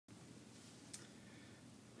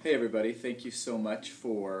Hey everybody, thank you so much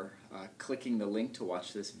for clicking the link to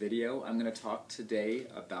watch this video. I'm going to talk today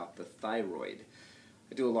about the thyroid.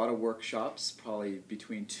 I do a lot of workshops, probably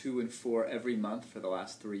between 2 and 4 every month for the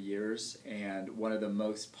last 3 years, and one of the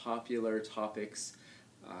most popular topics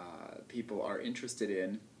people are interested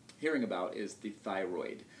in hearing about is the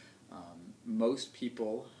thyroid. Most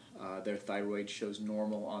people, their thyroid shows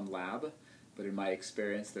normal on lab, but in my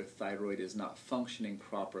experience their thyroid is not functioning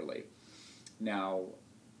properly. Now,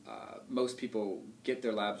 most people get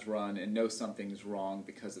their labs run and know something's wrong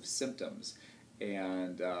because of symptoms,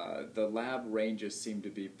 and the lab ranges seem to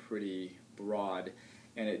be pretty broad,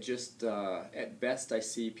 and it just at best I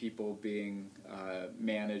see people being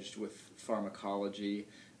managed with pharmacology.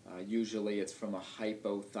 Usually it's from a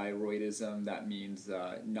hypothyroidism. That means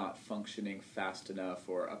not functioning fast enough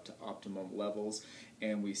or up to optimum levels,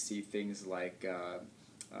 and we see things like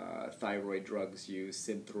thyroid drugs used,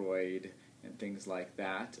 Synthroid, and things like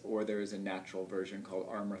that, or there is a natural version called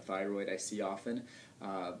Armour Thyroid I see often.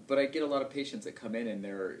 But I get a lot of patients that come in and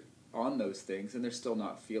they're on those things and they're still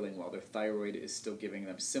not feeling well. Their thyroid is still giving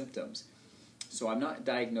them symptoms. So I'm not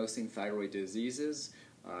diagnosing thyroid diseases,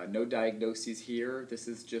 no diagnoses here. This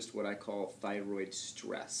is just what I call thyroid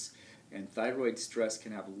stress. And thyroid stress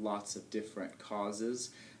can have lots of different causes.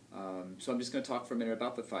 So I'm just going to talk for a minute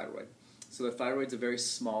about the thyroid. So the thyroid's a very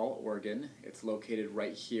small organ. It's located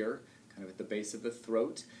right here, kind of at the base of the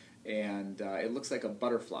throat, and it looks like a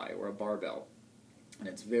butterfly or a barbell. And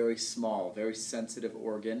it's very small, very sensitive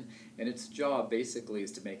organ, and its job basically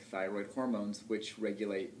is to make thyroid hormones which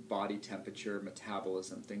regulate body temperature,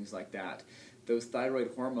 metabolism, things like that. Those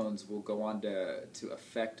thyroid hormones will go on to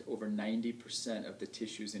affect over 90% of the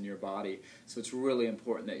tissues in your body, so it's really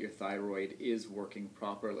important that your thyroid is working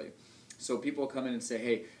properly. So people come in and say,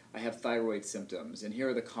 hey, I have thyroid symptoms, and here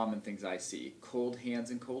are the common things I see. Cold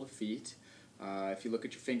hands and cold feet. If you look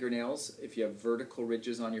at your fingernails, if you have vertical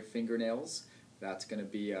ridges on your fingernails, that's going to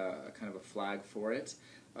be a kind of a flag for it.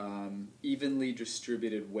 Evenly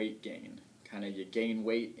distributed weight gain. Kind of you gain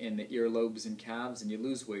weight in the earlobes and calves, and you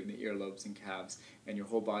lose weight in the earlobes and calves, and your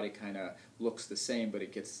whole body kind of looks the same, but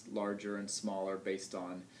it gets larger and smaller based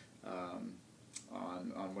on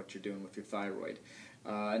what you're doing with your thyroid.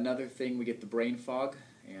 Another thing, we get the brain fog,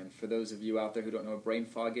 and for those of you out there who don't know what brain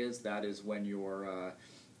fog is, that is when you're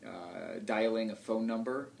dialing a phone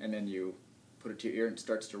number and then you put it to your ear and it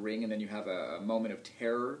starts to ring, and then you have a moment of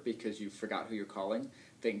terror because you forgot who you're calling.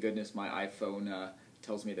 Thank goodness my iPhone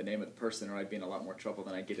tells me the name of the person, or I'd be in a lot more trouble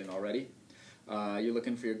than I get in already. You're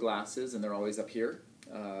looking for your glasses and they're always up here.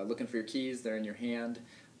 Looking for your keys, they're in your hand.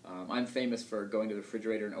 I'm famous for going to the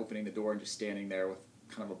refrigerator and opening the door and just standing there with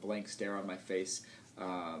kind of a blank stare on my face.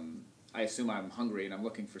 I assume I'm hungry and I'm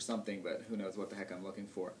looking for something, but who knows what the heck I'm looking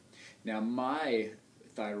for. Now, my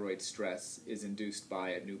thyroid stress is induced by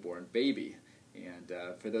a newborn baby. And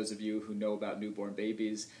for those of you who know about newborn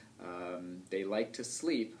babies, they like to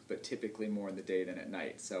sleep, but typically more in the day than at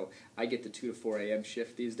night. So I get the 2 to 4 a.m.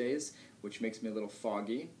 shift these days, which makes me a little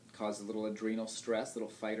foggy, causes a little adrenal stress, a little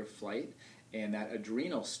fight or flight. And that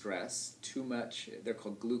adrenal stress, too much, they're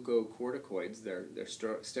called glucocorticoids, they're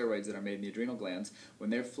steroids that are made in the adrenal glands. When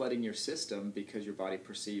they're flooding your system because your body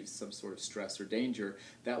perceives some sort of stress or danger,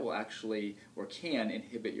 that will actually, or can,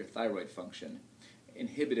 inhibit your thyroid function.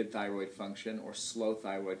 Inhibited thyroid function or slow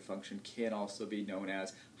thyroid function can also be known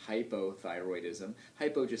as hypothyroidism.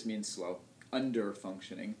 Hypo just means slow,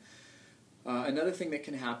 under-functioning. Another thing that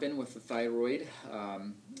can happen with the thyroid,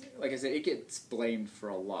 like I said, it gets blamed for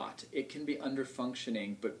a lot. It can be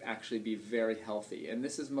under-functioning but actually be very healthy, and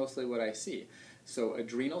this is mostly what I see. So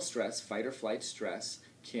adrenal stress, fight or flight stress,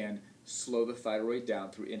 can slow the thyroid down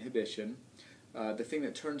through inhibition. The thing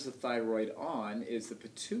that turns the thyroid on is the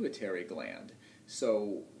pituitary gland.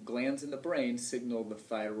 So glands in the brain signal the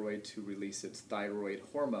thyroid to release its thyroid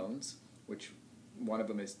hormones, which one of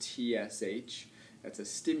them is TSH. That's a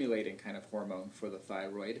stimulating kind of hormone for the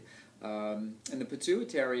thyroid. And the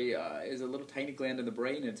pituitary is a little tiny gland in the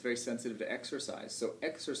brain, and it's very sensitive to exercise. So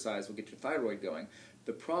exercise will get your thyroid going.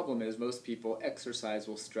 The problem is most people, exercise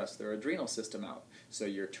will stress their adrenal system out. So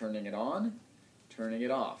you're turning it on, turning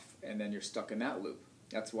it off, and then you're stuck in that loop.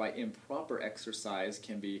 That's why improper exercise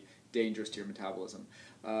can be dangerous to your metabolism.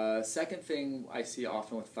 Second thing I see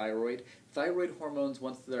often with thyroid hormones,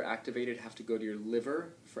 once they're activated, have to go to your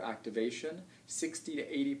liver for activation. 60 to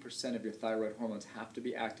 80% of your thyroid hormones have to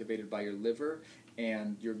be activated by your liver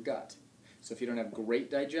and your gut. So if you don't have great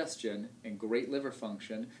digestion and great liver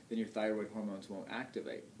function, then your thyroid hormones won't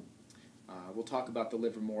activate. We'll talk about the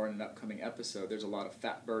liver more in an upcoming episode. There's a lot of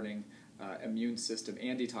fat burning, immune system,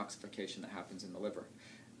 and detoxification that happens in the liver.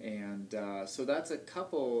 And so that's a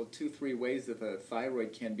couple, 2, 3 ways that the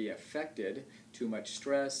thyroid can be affected: too much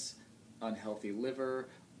stress, unhealthy liver,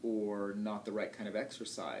 or not the right kind of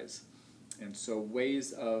exercise. And so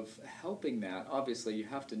ways of helping that, obviously you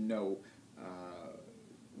have to know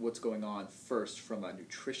what's going on first from a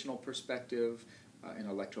nutritional perspective, an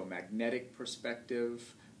electromagnetic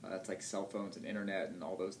perspective. That's like cell phones and internet and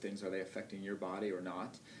all those things. Are they affecting your body or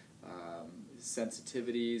not?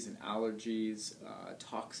 Sensitivities and allergies,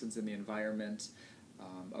 toxins in the environment,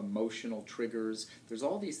 emotional triggers. There's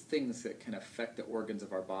all these things that can affect the organs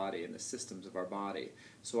of our body and the systems of our body.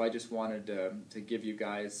 So I just wanted to give you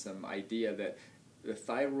guys some idea that the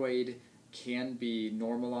thyroid can be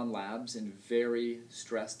normal on labs and very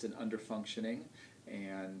stressed and underfunctioning,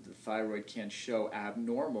 and the thyroid can show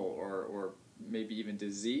abnormal or maybe even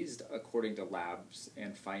diseased according to labs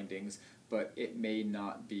and findings, but it may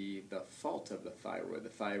not be the fault of the thyroid. The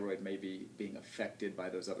thyroid may be being affected by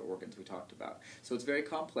those other organs we talked about. So it's very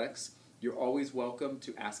complex. You're always welcome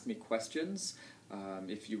to ask me questions.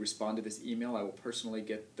 If you respond to this email, I will personally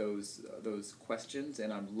get those questions,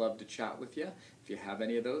 and I'd love to chat with you. If you have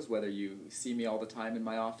any of those, whether you see me all the time in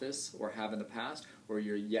my office or have in the past, or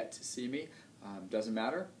you're yet to see me, doesn't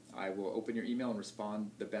matter. I will open your email and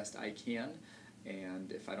respond the best I can.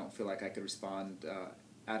 And if I don't feel like I could respond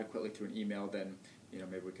adequately through an email, then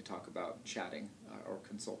maybe we could talk about chatting or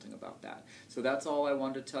consulting about that. So that's all I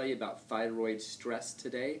wanted to tell you about thyroid stress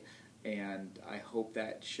today. And I hope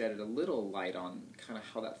that shedded a little light on kind of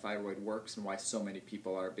how that thyroid works and why so many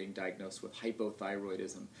people are being diagnosed with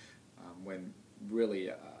hypothyroidism when really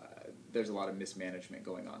there's a lot of mismanagement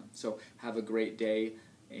going on. So have a great day,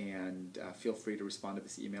 and feel free to respond to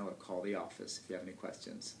this email or call the office if you have any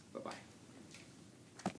questions. Bye-bye.